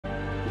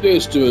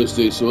This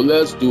Thursday, so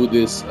let's do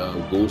this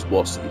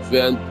Ghostbuster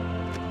event.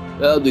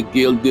 Well, the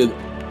guild did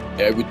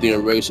everything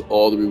already, so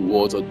all the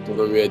rewards are done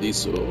already,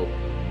 so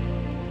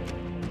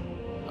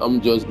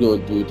I'm just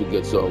gonna do it to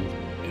get some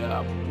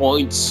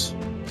points.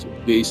 So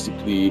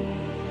basically,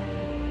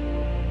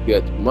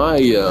 get my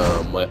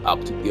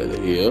app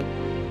together here.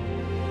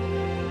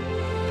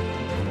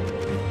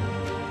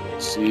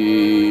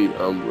 See,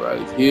 I'm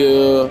right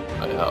here.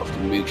 I have to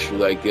make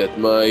sure I get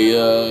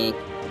my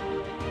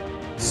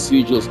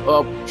sigils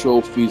up.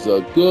 Trophies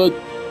are good,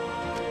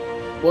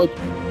 but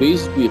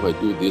basically if I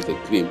do this, I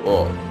claim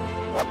all.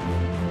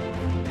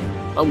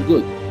 I'm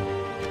good.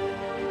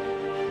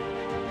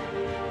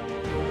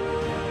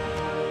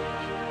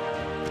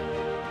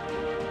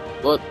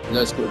 But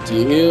let's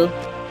continue here.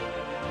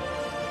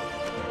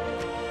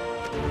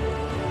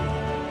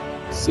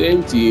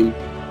 Same team.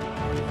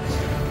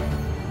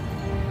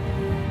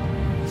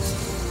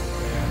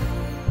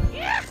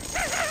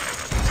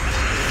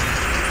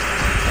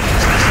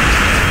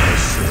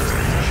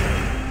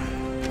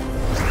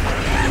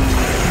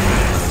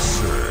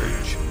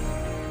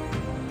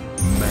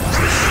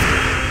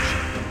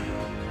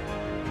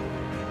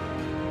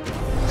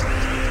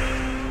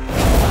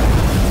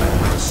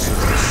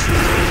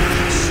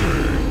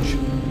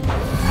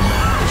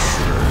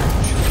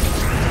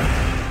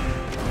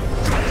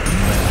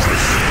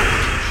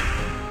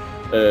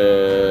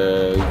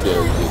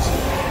 Get this.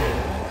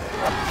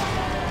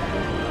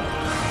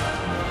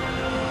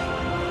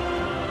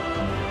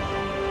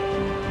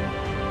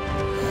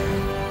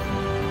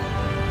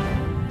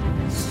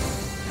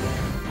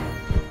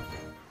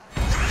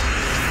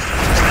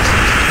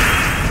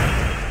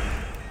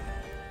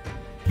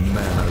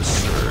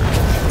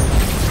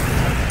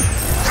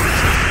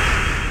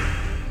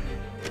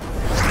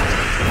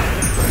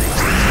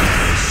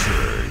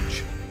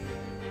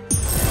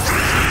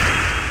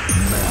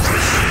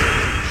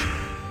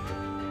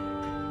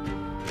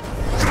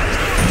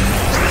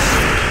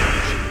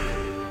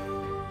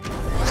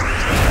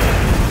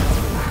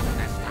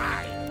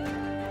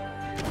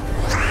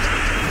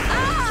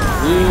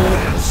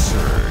 Mana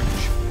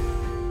surge.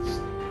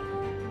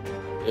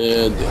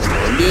 And then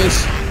on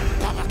this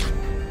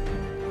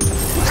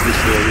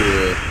one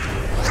here.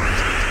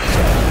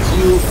 That's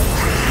you.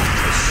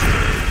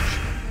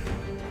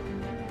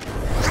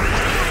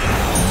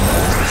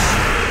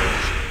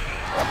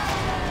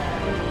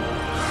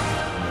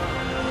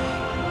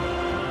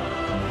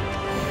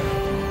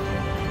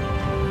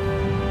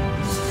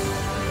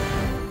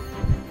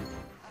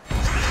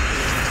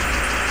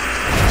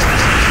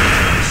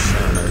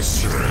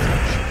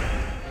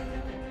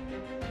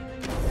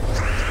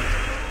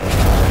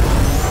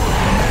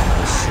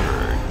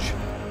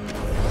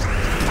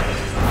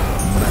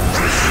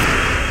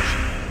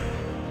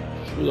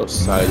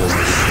 Side of the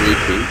free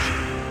page.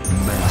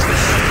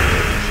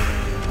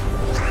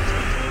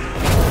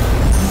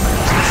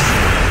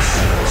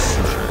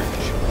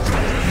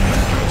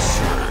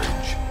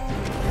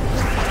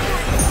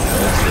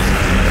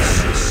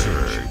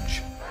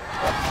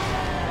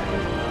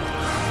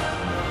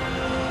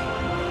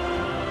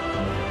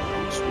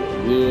 This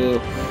one here.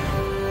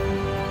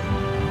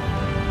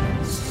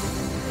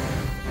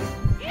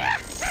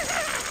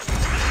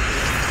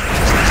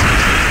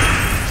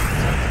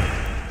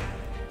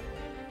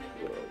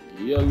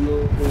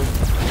 Yellow.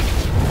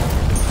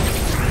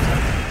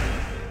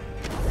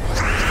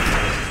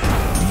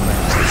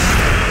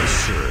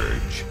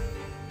 Surge.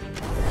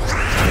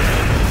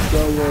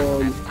 Go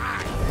on.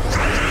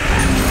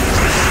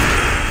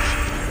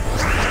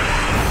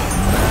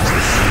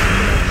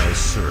 Mana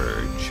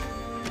surge.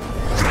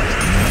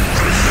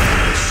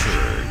 Mana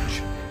surge.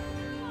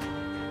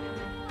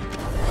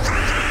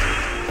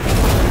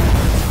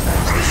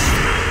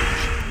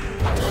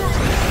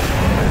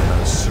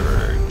 Mana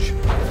surge.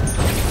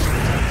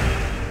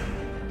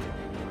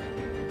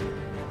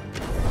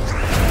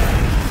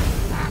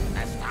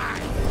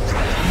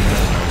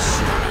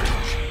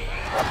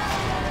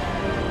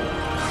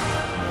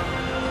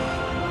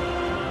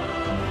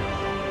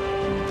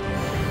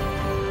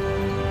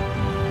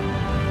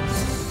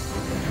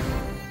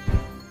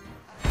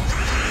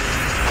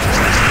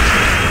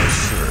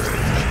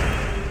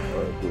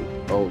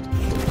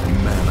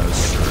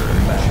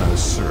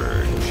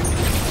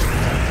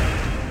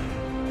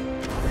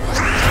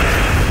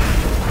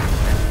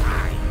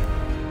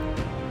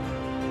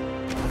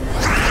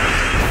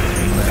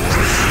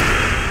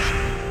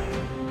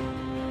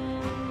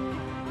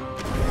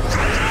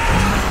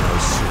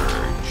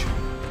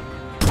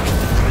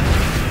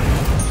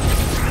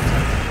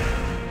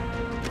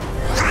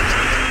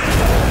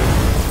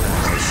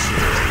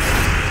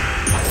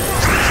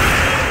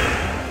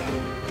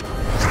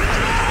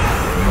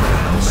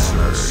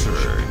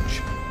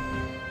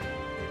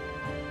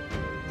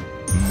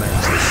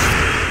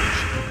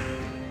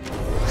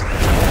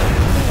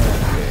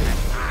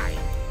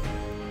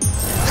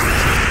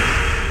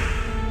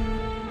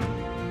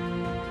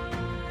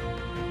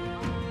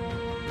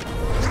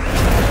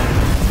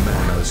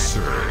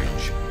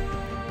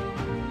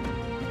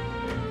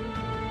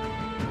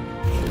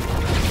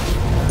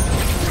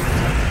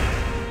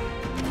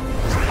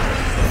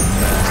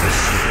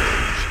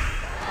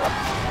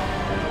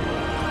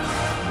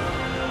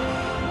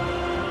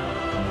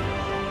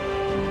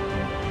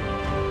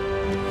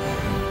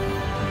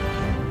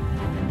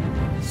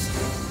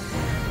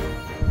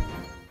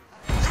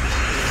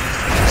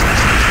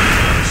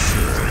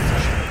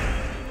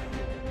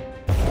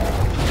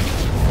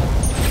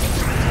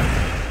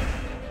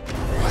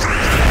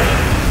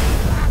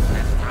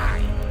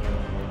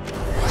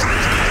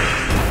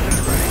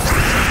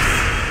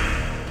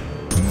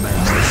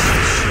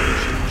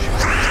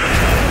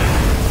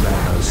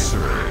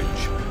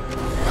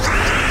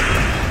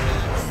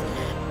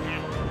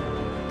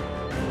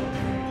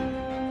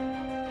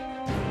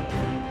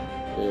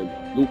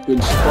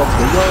 can stop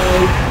the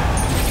line.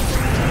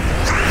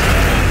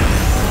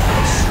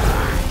 Mana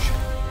surge.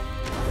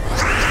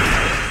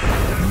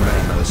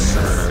 Mana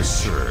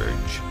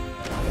surge.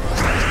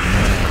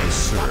 Mana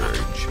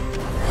surge.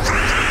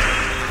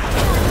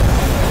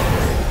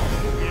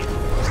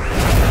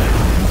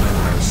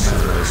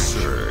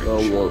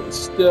 That one is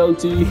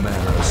stealthy.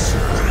 Mana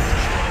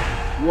surge.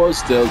 Was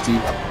stealthy.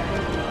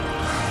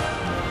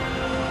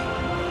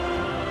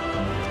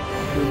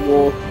 Two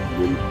more.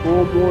 Maybe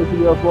 4 more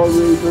here for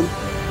Raven.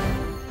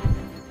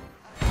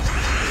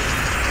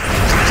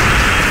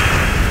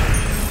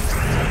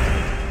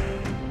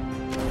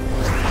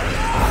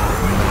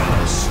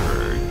 Mana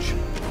surge.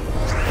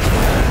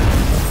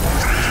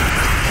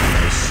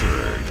 Mana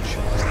surge.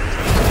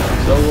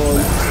 Someone.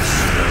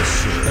 Mana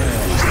surge.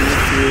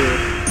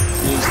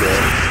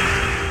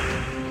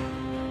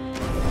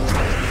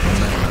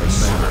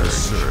 Mana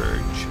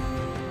surge.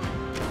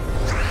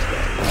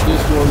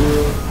 This one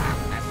here.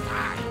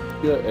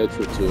 Yeah,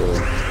 extra turn.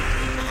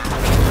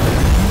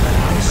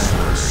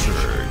 Mana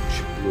surge.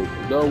 Look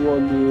at that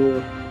one here.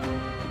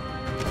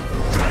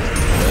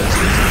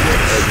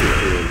 Extra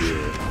turn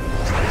here.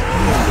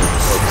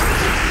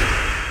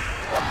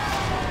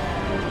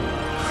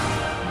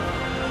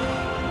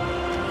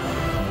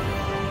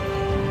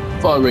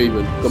 Fire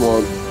Raven, come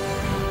on.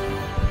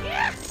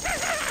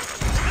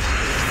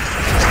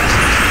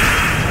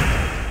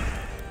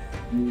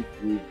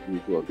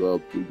 What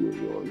else we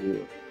doing on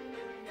here?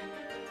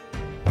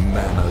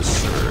 Mana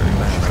surge.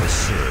 Mana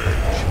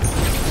surge.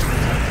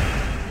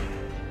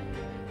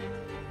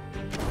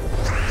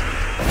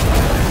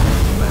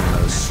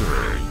 Mana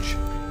surge.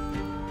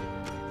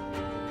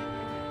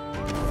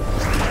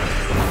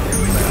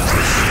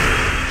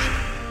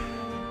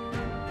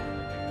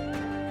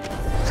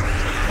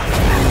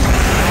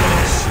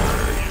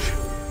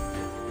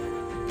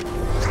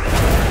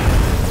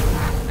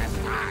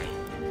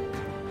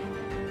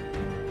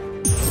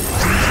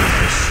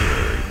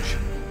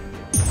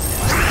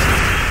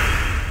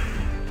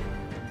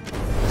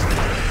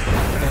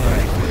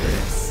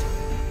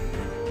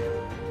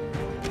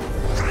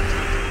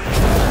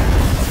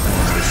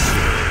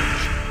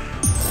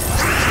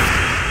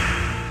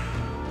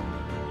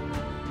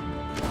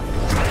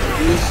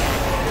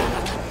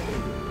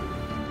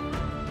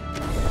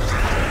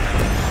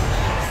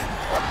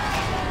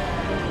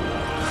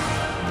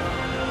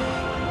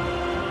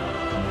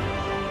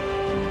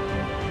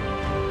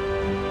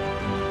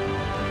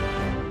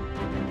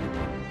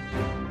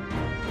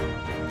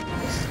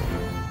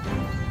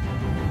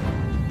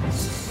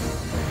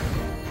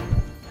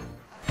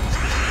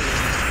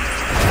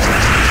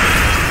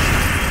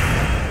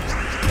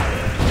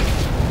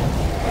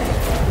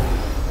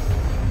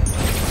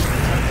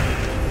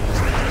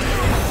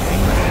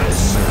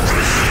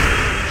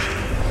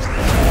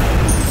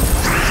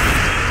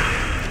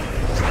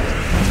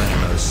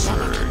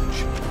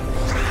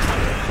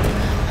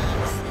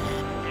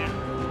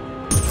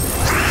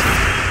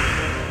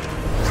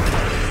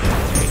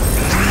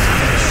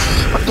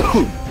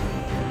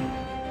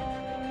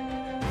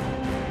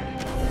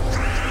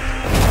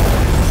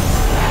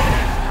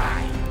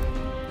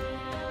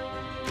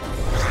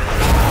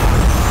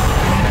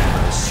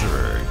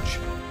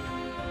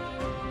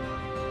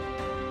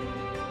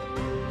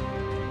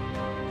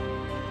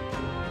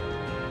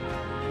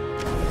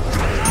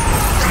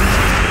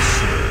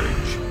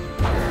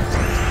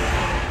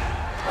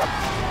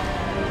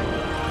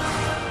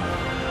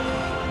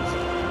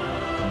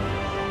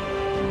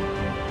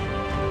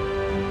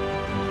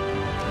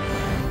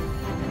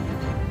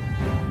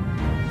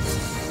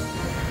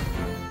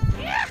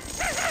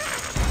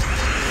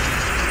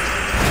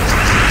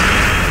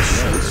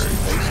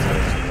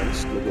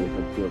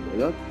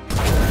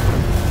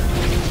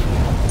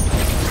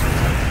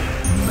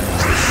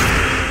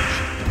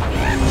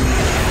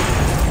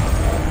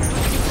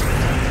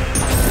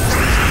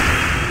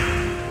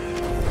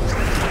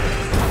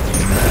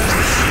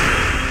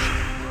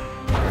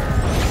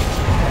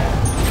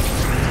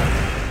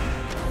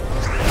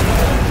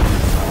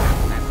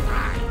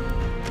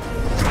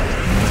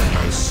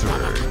 Mana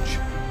surge.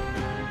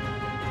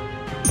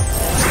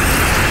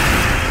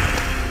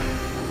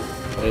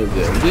 And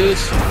then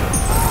this.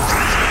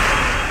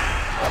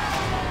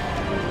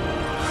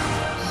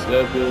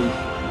 7.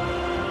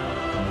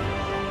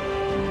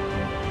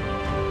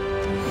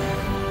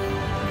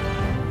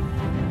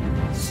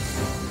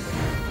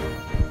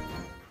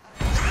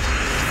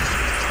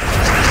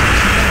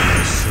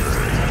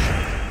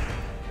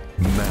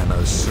 Mana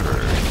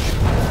surge.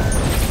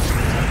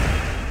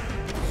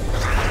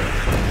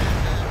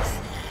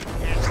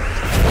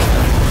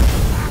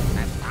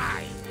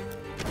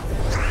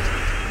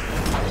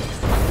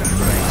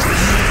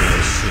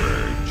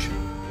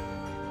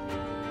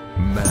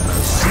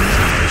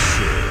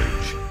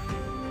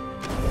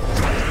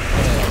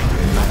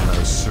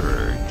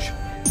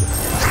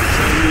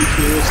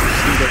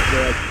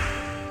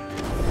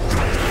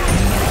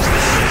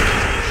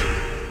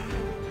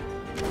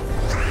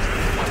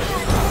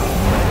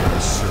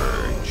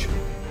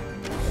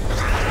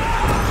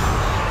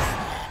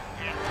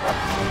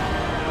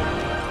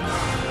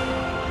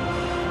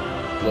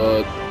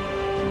 blood.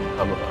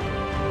 Hammer.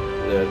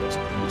 Yeah,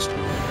 that's good.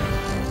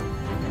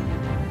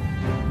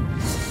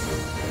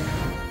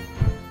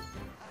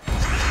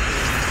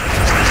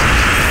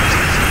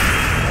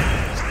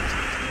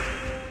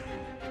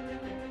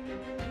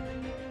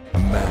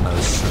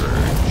 Mana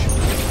surge.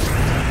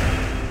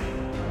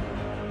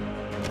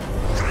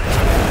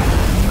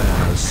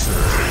 Mana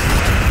surge.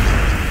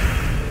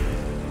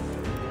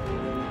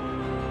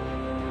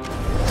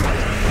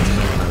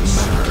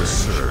 Mana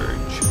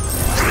surge.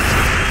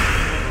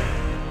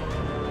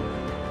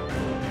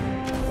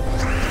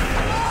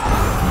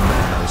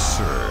 Mana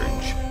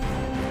surge.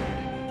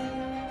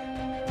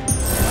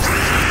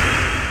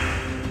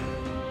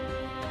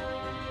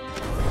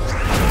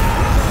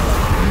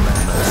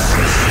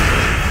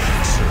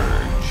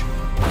 Surge.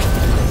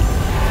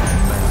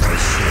 Mana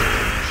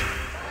surge.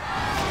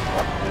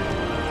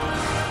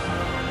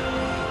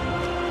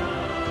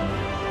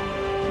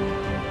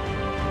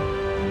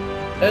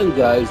 And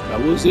guys,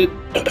 that was it.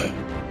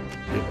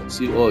 You can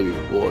see all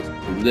reports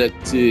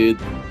connected.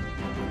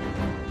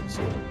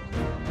 So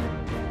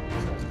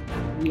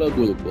I'm not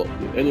going to go.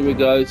 Anyway,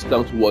 guys,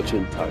 thanks for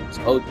watching. Times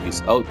out.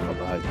 Peace out. Bye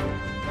bye.